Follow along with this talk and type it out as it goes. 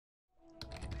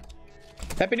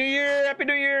Happy New Year! Happy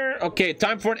New Year! Okay,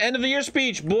 time for an end of the year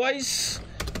speech, boys.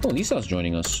 Oh, Lisa's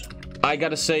joining us. I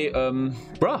gotta say,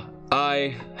 bruh,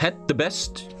 I had the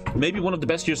best, maybe one of the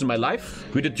best years in my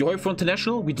life. We did the HOI4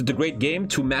 International, we did the Great Game,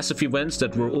 2 massive events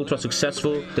that were ultra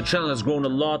successful. The channel has grown a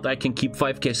lot. I can keep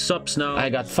 5k subs now. I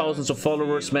got thousands of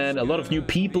followers, man. A lot of new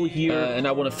people here. And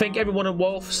I want to thank everyone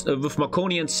involved with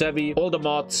Marconi and Savvy, all the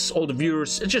mods, all the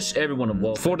viewers, and just everyone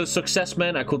involved. For the success,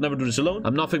 man, I could never do this alone.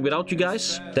 I'm nothing without you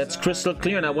guys. That's crystal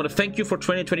clear. And I want to thank you for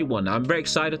 2021. I'm very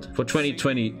excited for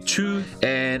 2022.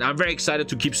 And I'm very excited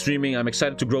to keep streaming. I'm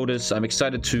excited to grow this. I'm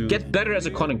excited to get better as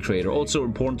a content creator. Also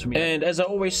important to me. And as I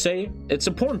always say, it's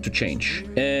important to change.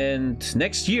 And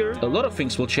next year, a lot of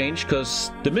things will change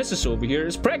because the missus over here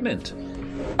is pregnant.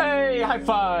 Hey, high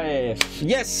five!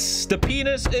 Yes, the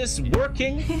penis is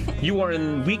working. You are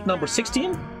in week number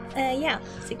 16? Yeah.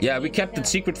 16, yeah, we kept it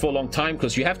secret for a long time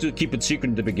because you have to keep it secret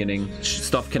in the beginning.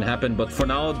 Stuff can happen, but for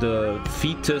now, the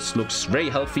fetus looks very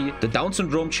healthy. The Down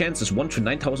syndrome chance is 1 to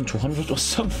 9,200 or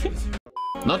something.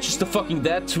 Not just the fucking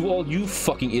dad to all you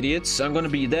fucking idiots. I'm gonna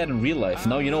be dad in real life.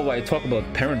 Now you know why I talk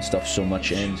about parent stuff so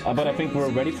much. And but I think we're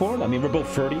ready for it. I mean, we're both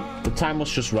 30. The time was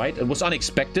just right. It was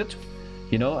unexpected.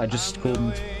 You know, I just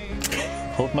couldn't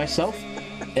hold myself.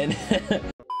 And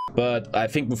but I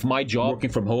think with my job working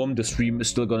from home, the stream is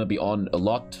still gonna be on a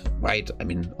lot, right? I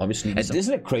mean, obviously. And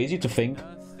isn't it crazy to think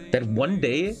that one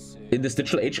day in this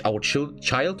digital age, our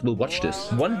child will watch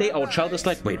this. One day, our child is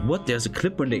like, wait, what? There's a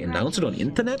clip when they announce it on the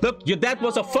internet? Look, your dad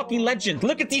was a fucking legend.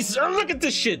 Look at these, look at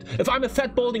this shit. If I'm a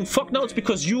fat balding fuck now, it's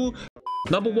because you...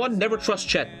 Number 1, never trust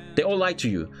chat. They all lie to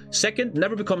you. Second,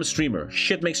 never become a streamer.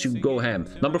 Shit makes you go ham.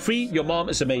 Number 3, your mom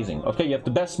is amazing. Okay, you have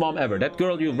the best mom ever. That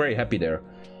girl, you're very happy there.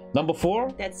 Number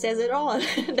 4. That says it all,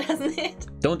 doesn't it?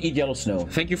 Don't eat yellow snow.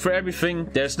 Thank you for everything.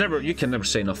 There's never, you can never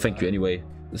say no thank you anyway.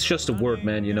 It's just a word,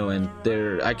 man, you know, and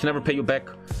I can never pay you back.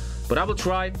 But I will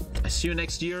try. I see you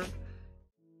next year.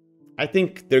 I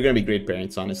think they're gonna be great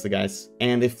parents, honestly, guys.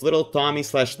 And if little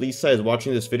Tommy/Lisa is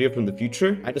watching this video from the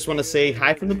future, I just want to say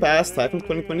hi from the past, hi from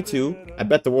 2022. I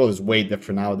bet the world is way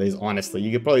different nowadays, honestly.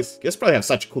 You guys probably have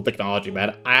such cool technology,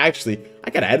 man. I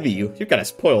gotta envy you. You're kinda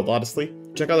spoiled, honestly.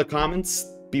 Check out the comments.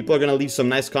 People are gonna leave some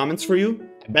nice comments for you.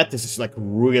 I bet this is like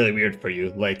really weird for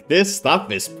you. Like, this stuff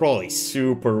is probably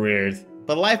super weird.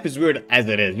 But life is weird as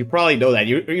it is. You probably know that.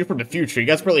 You're from the future. You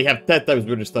guys probably have 10 times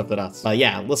weirder stuff than us. But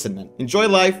yeah, listen, man. Enjoy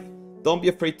life. Don't be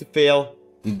afraid to fail.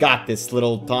 You got this,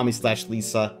 little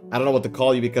Tommy/Lisa. I don't know what to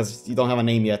call you because you don't have a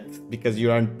name yet. Because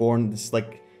you aren't born this,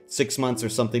 like, 6 months or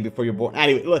something before you're born.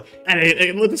 Anyway, look.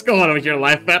 Anyway, let's go on with your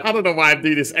life, man. I don't know why I'm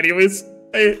doing this. Anyways,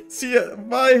 hey, see ya.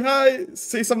 Bye, hi.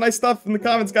 Say some nice stuff in the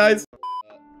comments, guys.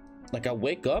 Like, I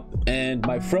wake up and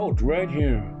my throat right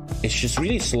here, it's just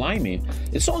really slimy.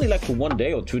 It's only like for 1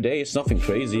 day or 2 days, nothing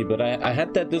crazy, but I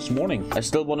had that this morning. I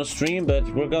still want to stream, but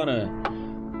we're gonna...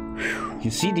 You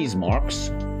see these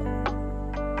marks?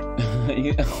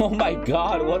 Oh my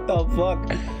god, what the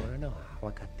fuck? I wanna know how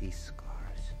I got these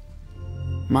scars.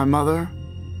 My mother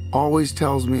always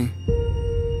tells me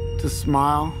to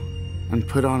smile and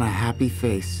put on a happy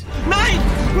face. Nein!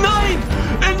 Nein!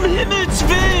 Im Himmels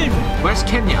Willen! Where's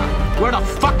Kenya? Where the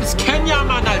fuck is Kenya,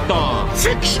 man, Alter?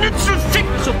 Fick Schnitzel, fick!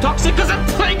 So toxic because I'm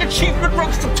playing achievement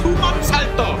rooms for 2 months,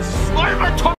 Alter! Why am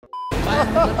I talking?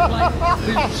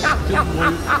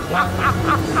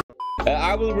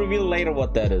 I will reveal later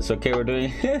what that is. Okay, we're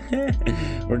doing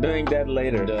that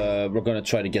later. We're gonna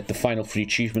try to get the final 3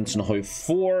 achievements in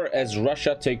HOI4 as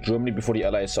Russia take Germany before the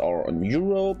allies are on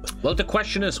Europe. Well, the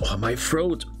question is, oh, my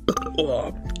throat.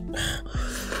 Oh.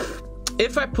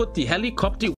 If I put the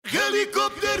helicopter.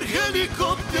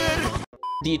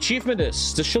 The achievement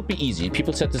is, this should be easy.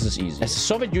 People said this is easy. As the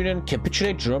Soviet Union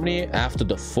capitulate Germany after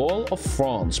the fall of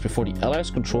France before the Allies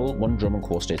control 1 German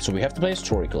core state. So we have to play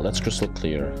historical. That's crystal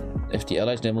clear. If the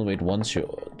Allies naval invade once you're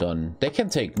done, they can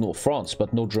take no France,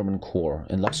 but no German core.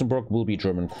 And Luxembourg will be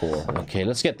German core. Okay,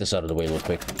 let's get this out of the way real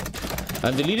quick.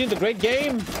 I'm deleting the great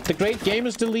game. The great game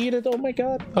is deleted. Oh my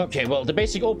god. Okay, well, the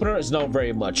basic opener is now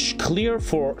very much clear.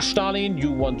 For Stalin,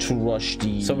 you want to rush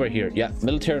the... Somewhere here. Yeah,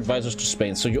 military advisors to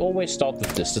Spain. So you always start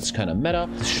with this. That's kind of meta.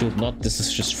 This should not... This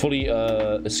is just fully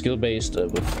skill-based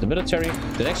with the military.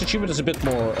 The next achievement is a bit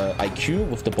more IQ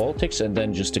with the Baltics. And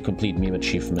then just a complete meme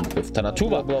achievement with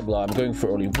Tanatuba. Blah, blah. I'm going for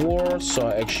early war. So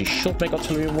I actually should make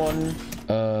artillery 1.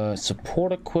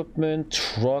 Support equipment,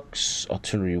 trucks,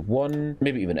 artillery 1.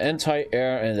 Maybe even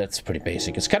anti-air, and that's pretty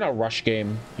basic. It's kind of a rush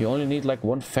game. You only need like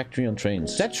 1 factory on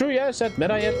trains. Is that true? Yeah, is that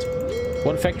meta yet?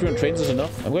 1 factory on trains is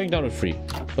enough. I'm going down with 3.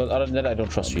 But other than that, I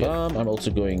don't trust you yet. I'm also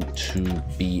going to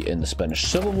be in the Spanish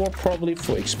Civil War probably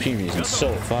for experience.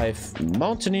 So 5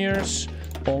 mountaineers,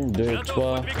 1, 2,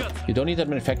 3. You don't need that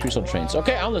many factories on trains.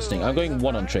 Okay, I'm listening. I'm going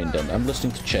 1 on train then. I'm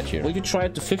listening to chat here. Will you try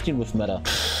it to 15 with meta?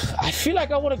 I feel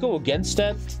like I want to go against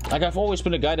that. Like, I've always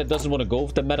been a guy that doesn't want to go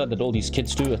with the meta that all these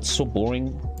kids do. It's so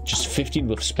boring. Just 15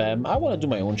 with spam. I want to do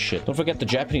my own shit. Don't forget the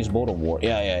Japanese border war.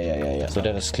 Yeah. So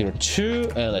that is clear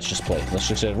too. And let's just play. Let's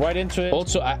just get right into it.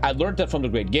 Also, I learned that from the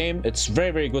great game. It's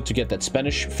very, very good to get that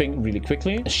Spanish thing really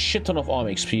quickly. A shit ton of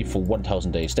army XP for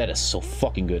 1000 days. That is so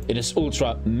fucking good. It is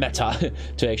ultra meta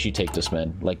to actually take this,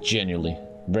 man. Like, genuinely.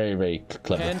 Very, very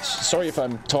clever. And sorry if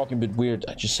I'm talking a bit weird.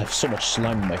 I just have so much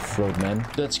slime in my throat, man.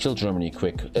 Let's kill Germany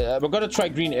quick. We're gonna try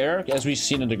green air, as we've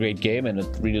seen in the great game, and it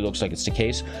really looks like it's the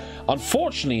case.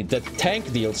 Unfortunately, the tank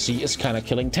DLC is kind of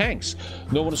killing tanks.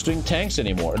 No one is doing tanks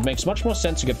anymore. It makes much more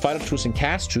sense to get fighter troops in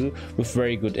cast 2 with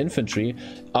very good infantry,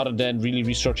 other than really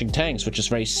researching tanks, which is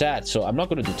very sad. So I'm not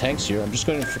going to do tanks here. I'm just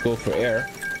going to go for air.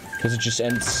 Because it just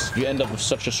ends, you end up with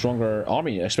such a stronger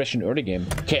army, especially in early game.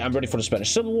 Okay, I'm ready for the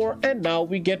Spanish Civil War, and now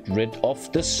we get rid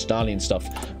of the Stalin stuff.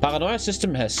 Paranoia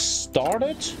system has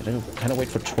started. I kind of wait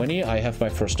for 20. I have my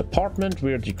first apartment.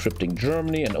 We're decrypting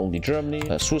Germany and only Germany.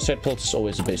 Suicide pulse is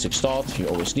always a basic start. You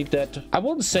always need that. I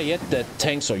wouldn't say yet that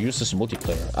tanks are useless in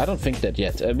multiplayer. I don't think that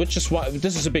yet, which is why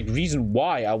this is a big reason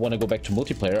why I want to go back to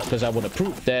multiplayer, because I want to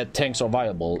prove that tanks are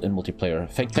viable in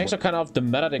multiplayer. Tanks are kind of the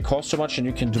meta. They cost so much, and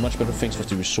you can do much better things with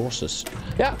the resources.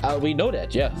 Yeah, we know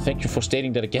that. Yeah, thank you for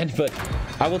stating that again, but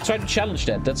I will try to challenge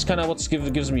that. That's kind of what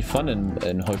gives me fun in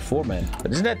HOI4, man.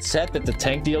 But isn't that sad that the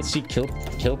tank DLC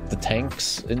killed the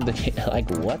tanks in the game? Like,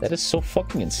 what? That is so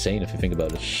fucking insane if you think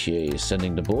about it. Okay,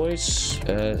 sending the boys.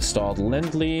 Start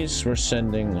Lend-Lease. We're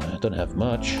sending... I don't have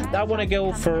much. I want to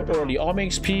go for early army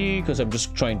XP because I'm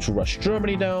just trying to rush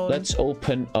Germany down. Let's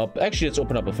open up... Actually, let's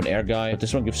open up with an air guy, but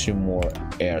this one gives you more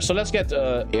air. So let's get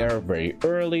air very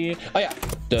early. Oh, yeah.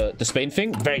 The Spain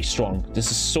thing, very strong. This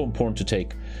is so important to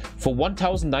take. For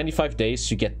 1095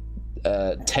 days, you get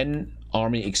 10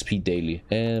 army XP daily.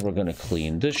 And we're gonna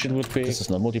clean this shit real quick. This is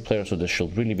not multiplayer, so there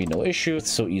should really be no issue. It's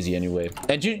so easy anyway.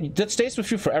 And that stays with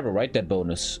you forever, right? That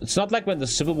bonus. It's not like when the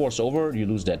Civil War's over, you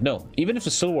lose that. No. Even if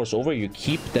the Civil War's over, you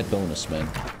keep that bonus, man.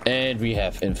 And we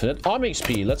have infinite army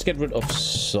XP. Let's get rid of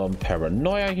some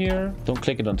paranoia here. Don't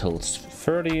click it until it's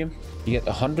 30. You get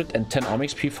 110 army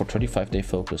XP for 35-day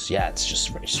focus. Yeah, it's just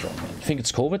very strong, man. You think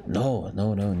it's COVID?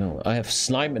 No. I have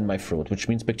slime in my throat, which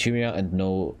means bacteria and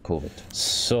no COVID.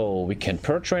 So we can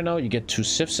purge right now. You get 2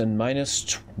 civs and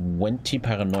minus 20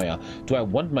 paranoia. Do I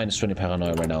want minus 20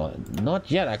 paranoia right now?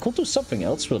 Not yet. I could do something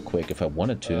else real quick if I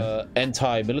wanted to.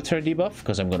 Anti-military debuff,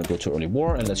 because I'm going to go to early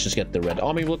war. And let's just get the red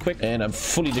army real quick. And I'm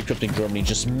fully decrypting Germany,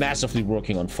 just massively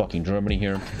working on fucking Germany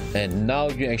here. And now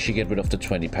you actually get rid of the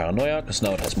 20 paranoia, because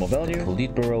now it has more value.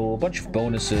 Politburo, a bunch of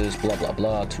bonuses, blah blah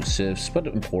blah, 2 civs, but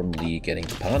importantly getting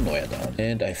the paranoia down.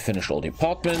 And I finished all the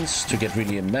apartments to get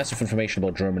really massive information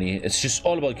about Germany. It's just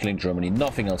all about killing Germany,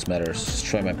 nothing else matters. Just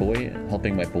try my boy,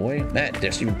 helping my boy. Man,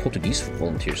 there's even Portuguese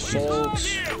volunteers.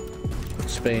 Solves.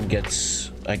 Spain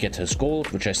gets... I get his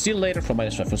gold, which I steal later for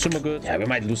minus 5 consumer goods. Yeah, we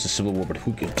might lose the Civil War, but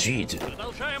who gives? Gee,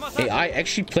 AI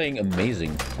actually playing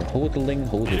amazing. Hodling.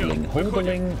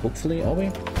 Hopefully, are we?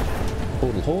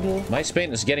 Hodl. My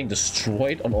Spain is getting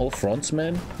destroyed on all fronts,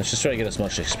 man. Let's just try to get as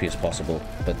much XP as possible,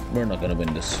 but we're not gonna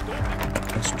win this.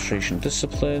 Concentration,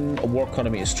 discipline. A war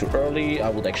economy is too early. I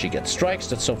would actually get strikes.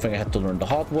 That's something I had to learn the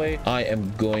hard way. I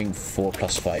am going for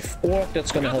 +5 orc.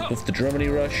 That's gonna help with the Germany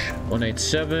rush.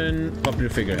 187. Popular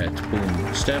figurehead.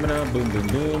 Boom. Stamina.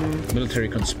 Boom. Military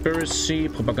conspiracy.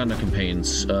 Propaganda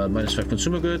campaigns. minus 5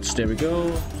 consumer goods. There we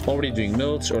go. Already doing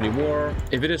notes. Early war.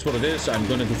 If it is what it is, I'm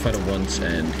gonna do fighter once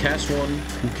and cast one.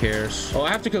 Who cares? Oh, I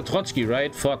have to kill Trotsky,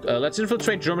 right? Fuck. Let's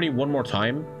infiltrate Germany one more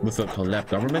time with a collab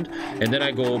government, and then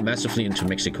I go massively into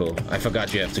Mexico. I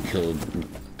forgot you have to kill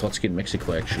Trotsky in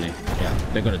Mexico, actually. Yeah,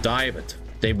 they're gonna die, but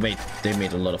they made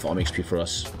a lot of army XP for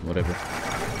us. Whatever.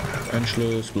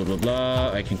 Anschluss, blah blah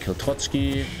blah. I can kill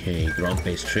Trotsky. Okay,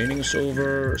 ground-based training is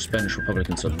over. Spanish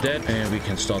Republicans are dead, and we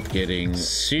can start getting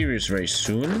serious very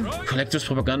soon. Collectivist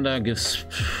propaganda gives,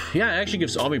 yeah, it actually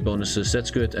gives army bonuses.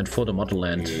 That's good. And for the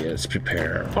motherland, let's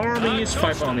prepare armies.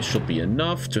 5 armies should be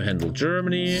enough to handle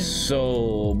Germany.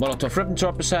 So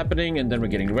Molotov-Ribbentrop is happening, and then we're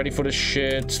getting ready for this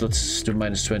shit. Let's do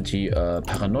minus 20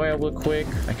 paranoia real quick.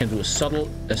 I can do a subtle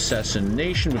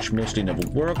assassination, which mostly never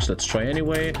works. Let's try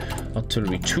anyway.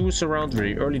 Artillery 2 troops around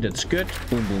very early. That's good.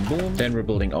 Boom, boom, boom. Then we're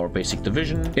building our basic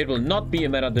division. It will not be a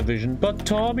meta division, but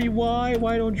Tommy, why?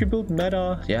 Why don't you build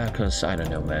meta? Yeah, because I don't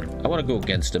know, man. I want to go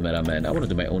against the meta, man. I want to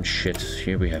do my own shit.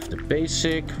 Here we have the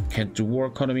basic. Can't do war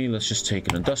economy. Let's just take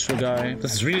an industrial guy.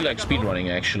 This is really like speedrunning,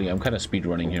 actually. I'm kind of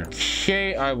speedrunning here.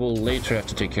 Okay, I will later have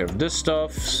to take care of this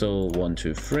stuff. So 1,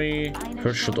 2, 3.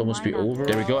 Purge should almost be over.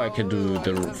 There we go. I can do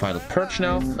the final purge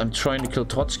now. I'm trying to kill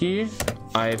Trotsky.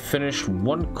 I finished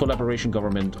one collaboration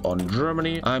government on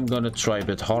Germany. I'm gonna try a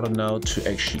bit harder now to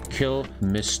actually kill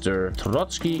Mr.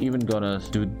 Trotsky. Even gonna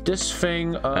do this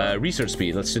thing. Research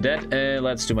speed. Let's do that. And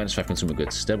let's do -5 consumer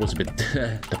goods. That was a bit...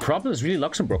 The problem is really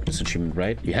Luxembourg, this achievement,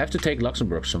 right? You have to take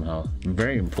Luxembourg somehow.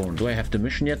 Very important. Do I have the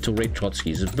mission yet to raid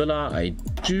Trotsky's villa? I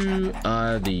do.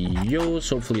 Adios.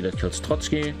 Hopefully that kills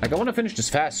Trotsky. Like, I want to finish this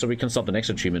fast so we can start the next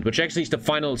achievement, which actually is the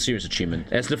final series achievement.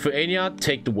 As Lithuania,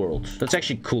 take the world. That's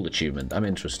actually a cool achievement. I'm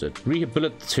interested.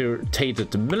 Rehabilitated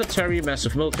the military.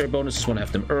 Massive military bonuses. Want to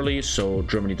have them early so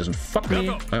Germany doesn't fuck me.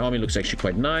 My army looks actually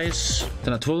quite nice.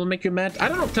 10/12 will make you mad? I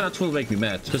don't know if 10/12 will make me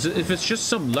mad. Because if it's just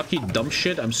some lucky dumb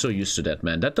shit, I'm so used to that,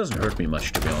 man. That doesn't hurt me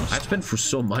much, to be honest. I've been through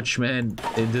so much, man,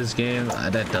 in this game.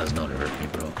 That does not hurt me,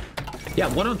 bro. Yeah,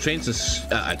 one on trains is...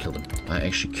 I killed him. I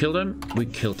actually killed him. We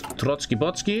killed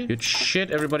Trotsky-Botsky. Good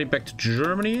shit. Everybody back to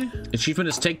Germany. Achievement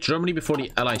is take Germany before the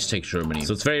Allies take Germany.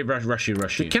 So it's very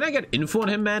rushy. Can I get info on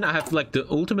him, man? I have, like, the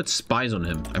ultimate spies on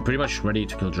him. I'm pretty much ready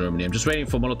to kill Germany. I'm just waiting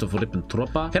for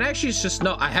Molotov-Ribbentrop. Can I actually just...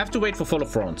 No, I have to wait for Fall of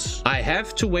France. I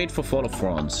have to wait for Fall of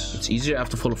France. It's easier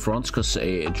after Fall of France because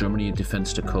Germany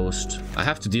defends the coast. I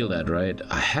have to deal that, right?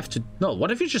 I have to... No,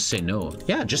 what if you just say no?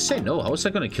 Yeah, just say no. How is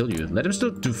that gonna kill you? Let him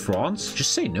still do France?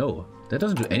 Just say no. That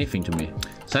doesn't do anything to me.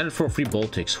 Signed for free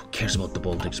Baltics. Who cares about the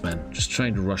Baltics, man? Just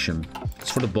trying to rush him.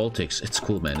 It's for the Baltics. It's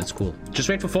cool, man. It's cool. Just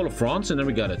wait for Fall of France and then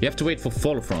we got it. You have to wait for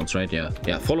Fall of France, right? Yeah.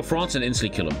 Yeah, Fall of France and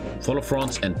instantly kill him. Fall of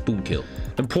France and boom, kill.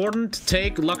 Important,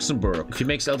 take Luxembourg. If he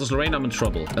makes Alsace-Lorraine, I'm in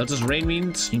trouble. Alsace-Lorraine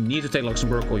means you need to take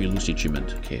Luxembourg or you lose the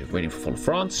achievement. Okay, waiting for Fall of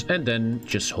France and then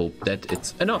just hope that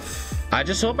it's enough. I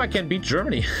just hope I can beat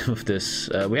Germany with this.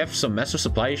 We have some massive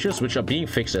supply issues which are being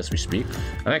fixed as we speak.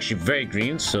 I'm actually very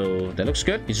green, so that looks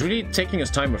good. He's really taking his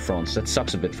time with France. That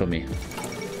sucks a bit for me.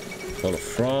 Fall of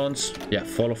France. Yeah,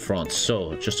 Fall of France.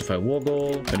 So, justify war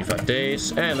goal. 25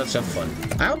 days. And let's have fun.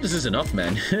 I hope this is enough,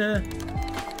 man.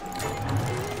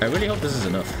 I really hope this is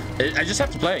enough. I just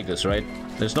have to play like this, right?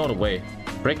 There's no other way.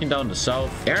 Breaking down the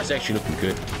south. Air's actually looking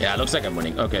good. Yeah, looks like I'm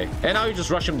winning. Okay. And now you just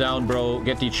rush him down, bro.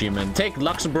 Get the achievement. Take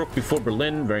Luxembourg before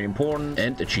Berlin. Very important.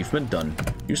 And achievement done.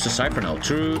 Use the cipher now.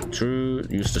 True.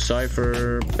 Use the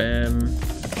cipher. Bam.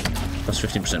 Plus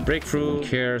 15% breakthrough. Who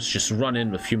cares? Just run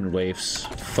in with human waves.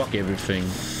 Fuck everything.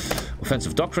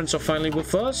 Offensive doctrines are finally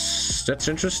with us. That's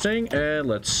interesting. And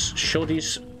let's show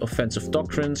these offensive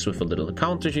doctrines with a little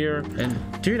counter here. And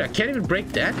dude, I can't even break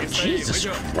that. Jesus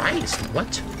Christ.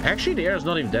 What? Actually, the air is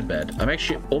not even that bad. I'm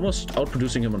actually almost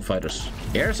outproducing him on fighters.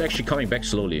 Air is actually coming back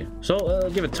slowly. So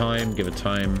give it time.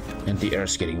 And the air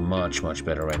is getting much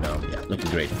better right now. Yeah,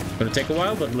 looking great. Gonna take a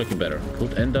while, but looking better.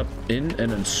 Could end up in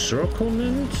an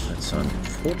encirclement. That's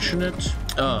unfortunate.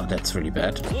 Oh, that's really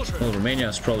bad. Well, Romania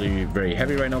is probably very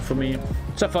heavy right now for me.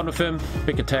 Let's have fun with him.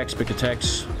 Big attacks.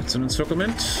 It's an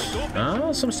encirclement.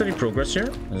 Some steady progress here.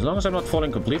 As long as I'm not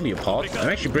falling completely apart. I'm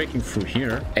actually breaking through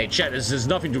here. Hey, chat, this has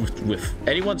nothing to do with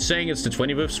anyone saying it's the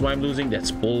 20 whiffs why I'm losing.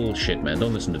 That's bullshit, man.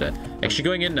 Don't listen to that. Actually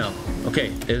going in now.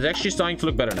 Okay, it's actually starting to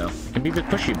look better now. Can be a bit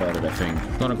pushy about it, I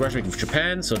think. Gonna graduate with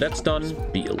Japan, so that's done.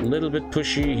 Be a little bit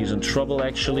pushy. He's in trouble,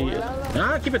 actually.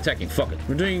 Keep attacking. Fuck it.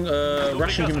 We're doing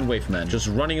Russian human wave, man. Just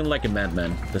running in like a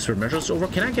madman. Desperate measures over.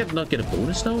 Can I not get a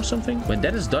bonus now or something? When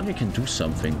that is done, you can do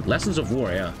something. Lessons of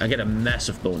war, yeah. I get a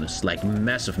massive bonus. Like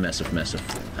massive.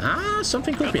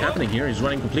 Something could be happening here. He's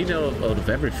running completely out of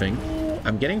everything.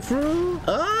 I'm getting through.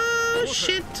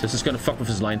 Shit. This is gonna fuck with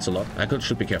his lines a lot. I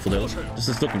should be careful though. This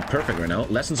is looking perfect right now.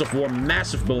 Lessons of War,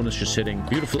 massive bonus just hitting.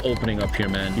 Beautiful opening up here,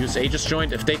 man. USA just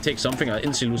joined. If they take something, I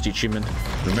instantly lose the achievement.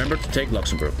 Remember to take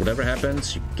Luxembourg. Whatever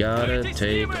happens, you gotta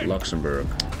take Luxembourg.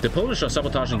 The Polish are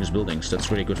sabotaging his buildings.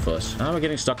 That's really good for us. Now we're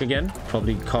getting stuck again.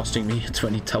 Probably costing me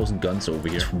 20,000 guns over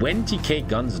here. 20k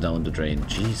guns down the drain.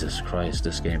 Jesus Christ,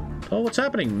 this game. Oh, what's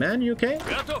happening, man? You okay?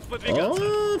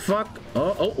 Oh, fuck.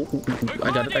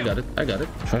 I got it.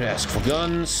 Try to ask for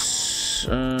guns.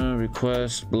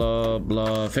 Request, blah,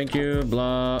 blah. Thank you,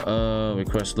 blah.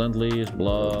 Request Lend-Lease,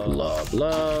 blah, blah,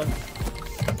 blah.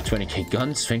 20k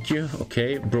guns, thank you.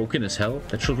 Okay, broken as hell.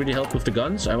 That should really help with the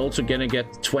guns. I'm also gonna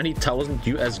get 20,000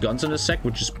 US guns in a sec,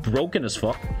 which is broken as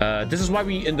fuck. This is why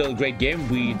we, in the great game,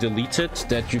 we deleted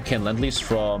that you can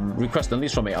request lend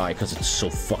lease from AI, because it's so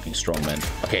fucking strong, man.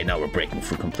 Okay, now we're breaking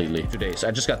through completely. 2 days.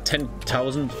 I just got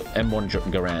 10,000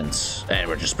 M1 Garands, and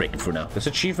we're just breaking through now. This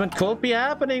achievement could be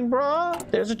happening, bro.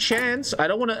 There's a chance. I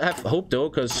don't want to have hope, though,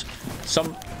 because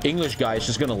some English guy is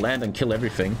just gonna land and kill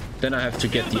everything. Then I have to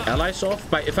get the allies off.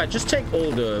 But if I just take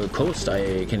all the coast,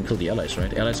 I can kill the allies,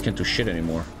 right? Allies can't do shit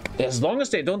anymore. As long as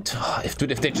they don't... If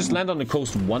they just land on the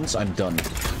coast once, I'm done.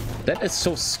 That is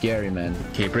so scary, man.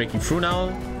 Okay, breaking through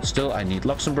now. Still, I need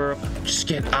Luxembourg. Just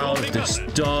get out of this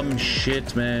dumb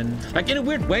shit, man. Like, in a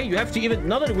weird way, you have to even...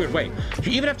 Not in a weird way.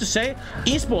 You even have to say,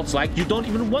 esports, like, you don't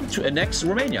even want to annex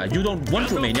Romania. You don't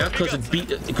want Romania because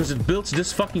it builds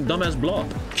this fucking dumbass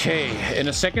blob. Okay, in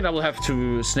a second, I will have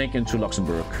to snake into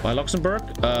Luxembourg. Why Luxembourg?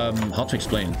 How to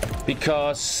explain?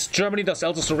 Because Germany does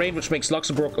Alsace-Lorraine, which makes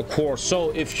Luxembourg a core.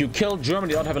 So, if you kill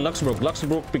Germany without having Luxembourg,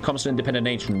 Luxembourg becomes an independent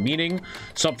nation, meaning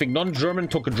something non-German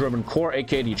took a German core,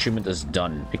 aka the achievement is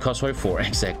done. Because HOI4,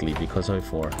 exactly, because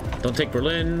HOI4. Don't take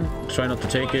Berlin, try not to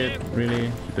take it,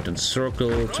 really. Keep it in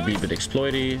circle to be a bit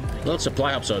exploity. Well,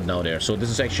 supply hubs are now there, so this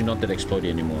is actually not that exploity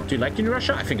anymore. Do you like it in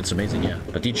Russia? I think it's amazing, yeah.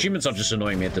 But the achievements are just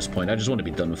annoying me at this point. I just want to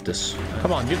be done with this.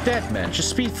 Come on, you're dead, man.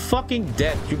 Just be fucking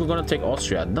dead. You're gonna take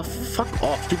Austria. No, fuck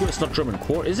off. It's not German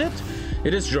core, is it?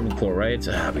 It is German core, right?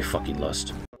 Ah, we fucking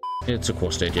lost. It's a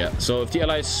core state, yeah. So if the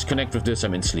allies connect with this,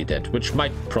 I'm instantly dead, which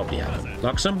might probably happen.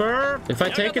 Luxembourg, if I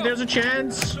take it, there's a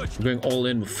chance. We're going all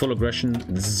in with full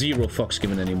aggression. Zero fucks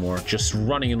given anymore. Just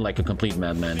running in like a complete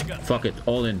madman. Fuck it,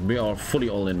 all in. We are fully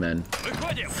all in, man.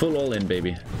 Full all in,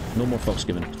 baby. No more fucks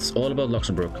given. It's all about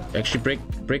Luxembourg. Actually,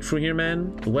 break through here,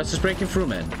 man. The West is breaking through,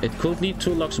 man. It could lead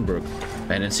to Luxembourg.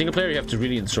 And in single player, you have to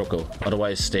really encircle.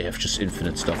 Otherwise, they have just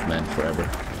infinite stuff, man, forever.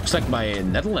 Looks like my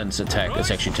Netherlands attack is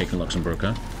actually taking Luxembourg,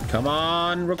 huh? Come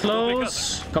on, we're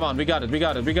close. Come on, we got it, we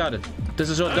got it, we got it. This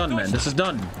is all done, man. This is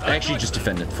done. I actually just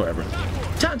defend it forever.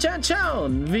 Town, town,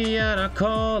 town. Vienna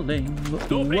calling.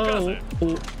 Whoa,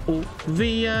 oh, oh.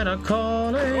 Vienna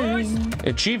calling.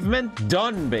 Achievement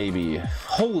done, baby.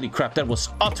 Holy crap, that was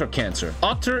utter cancer.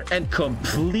 Utter and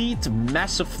complete,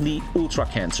 massively ultra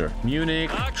cancer.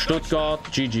 Munich, Stuttgart,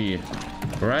 GG.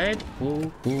 Right?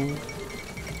 Ooh, ooh.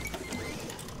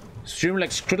 Stream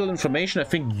lacks critical information. I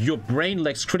think your brain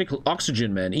lacks critical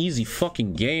oxygen, man. Easy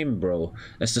fucking game, bro.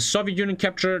 As the Soviet Union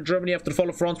captured Germany after the fall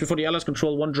of France before the Allies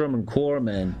controlled one German core,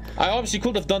 man. I obviously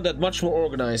could have done that much more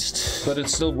organized, but it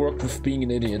still worked with being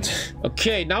an idiot.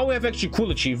 Okay, now we have actually a cool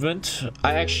achievement.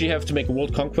 I actually have to make a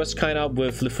world conquest kind of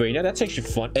with Lithuania. That's actually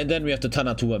fun. And then we have the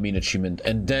Tanatu Amin achievement.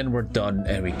 And then we're done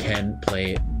and we can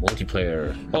play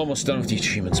multiplayer. Almost done with the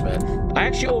achievements, man. I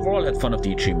actually overall had fun of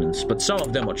the achievements, but some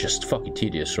of them are just fucking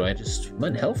tedious, right? Just,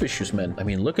 man, health issues, man. I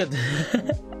mean, look at...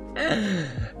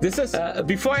 This is...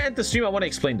 before I end the stream, I want to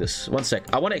explain this. One sec.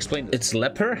 I want to explain... It's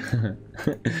leper.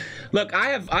 Look,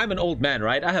 I'm an old man,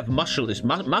 right? I have muscle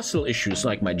issues,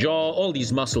 like my jaw, all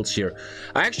these muscles here.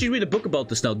 I actually read a book about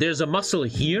this now. There's a muscle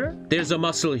here, there's a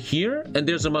muscle here, and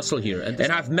there's a muscle here. And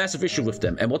I have massive issue with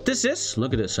them. And what this is...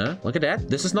 Look at this, huh? Look at that.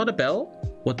 This is not a bell.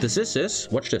 What this is...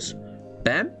 Watch this.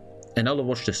 Bam. And now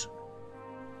watch this.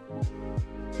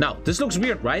 Now, this looks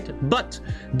weird, right? But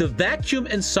the vacuum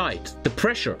inside, the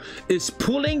pressure, is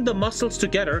pulling the muscles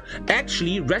together,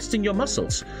 actually resting your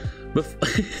muscles.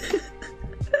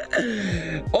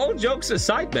 All jokes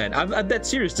aside, man, I'm dead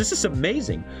serious. This is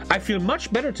amazing. I feel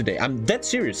much better today. I'm dead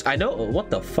serious. I know,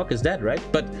 what the fuck is that, right?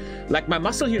 But, like, my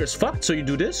muscle here is fucked, so you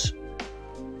do this.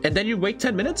 And then you wait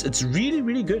 10 minutes. It's really,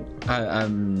 really good.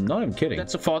 I'm not even kidding.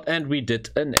 That's a thought, and we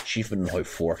did an achievement in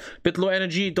HOI4. Bit low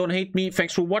energy, don't hate me.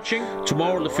 Thanks for watching.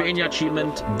 Tomorrow, Lithuania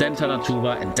achievement, then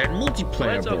Tanatuva, and then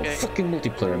multiplayer, bro. Okay. Fucking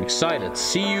multiplayer. I'm excited.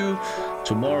 See you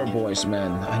tomorrow, boys,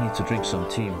 man. I need to drink some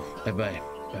tea. Bye-bye.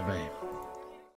 Bye-bye.